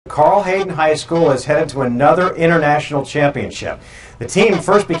Carl Hayden High School is headed to another international championship. The team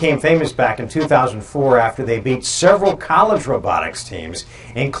first became famous back in 2004 after they beat several college robotics teams,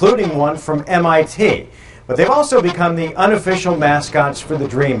 including one from MIT. But they've also become the unofficial mascots for the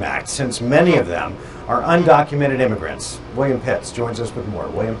DREAM Act, since many of them are undocumented immigrants. William Pitts joins us with more.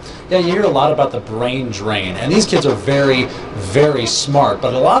 William? Yeah, you hear a lot about the brain drain, and these kids are very, very smart,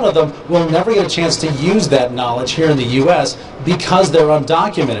 but a lot of them will never get a chance to use that knowledge here in the U.S. because they're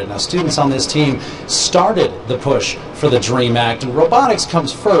undocumented. Now, students on this team started the push for the DREAM Act, and robotics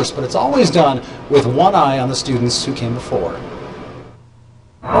comes first, but it's always done with one eye on the students who came before.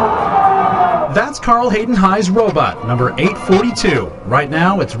 That's Carl Hayden High's robot, number 842. Right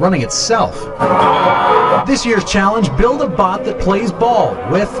now, it's running itself. This year's challenge, build a bot that plays ball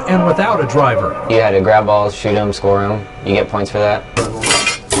with and without a driver. You had to grab balls, shoot them, score them. You get points for that.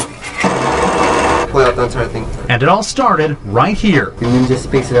 Pull out the entire thing. And it all started right here. And then just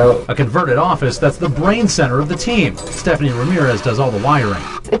space it out. A converted office that's the brain center of the team. Stephanie Ramirez does all the wiring.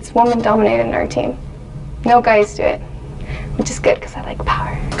 It's woman-dominated in our team. No guys do it, which is good because I like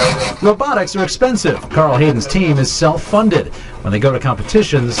power. Robotics are expensive. Carl Hayden's team is self-funded. When they go to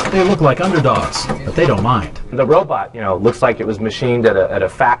competitions, they look like underdogs, but they don't mind. The robot, looks like it was machined at a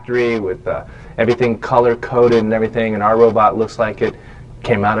factory with everything color-coded and everything, and our robot looks like it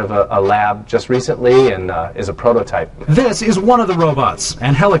came out of a lab just recently and is a prototype. This is one of the robots,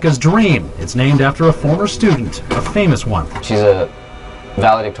 Angelica's Dream. It's named after a former student, a famous one. She's a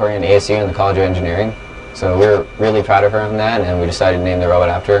valedictorian ASU in the College of Engineering. So we're really proud of her on that, and we decided to name the robot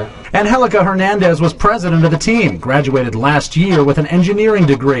after her. Angelica Hernandez was president of the team, graduated last year with an engineering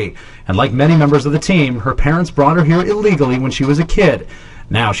degree. And like many members of the team, her parents brought her here illegally when she was a kid.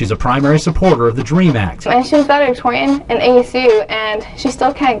 Now she's a primary supporter of the DREAM Act. And she was valedictorian in ASU, and she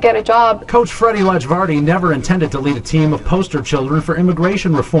still can't get a job. Coach Freddie Lajvardi never intended to lead a team of poster children for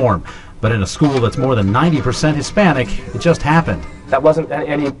immigration reform. But in a school that's more than 90% Hispanic, it just happened. That wasn't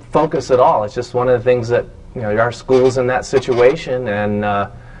any focus at all. It's just one of the things that, our school's in that situation,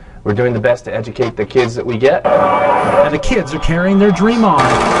 and we're doing the best to educate the kids that we get. And the kids are carrying their dream on,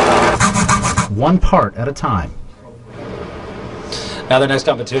 one part at a time. Now, the next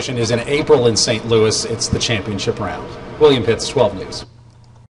competition is in April in St. Louis. It's the championship round. William Pitts, 12 News.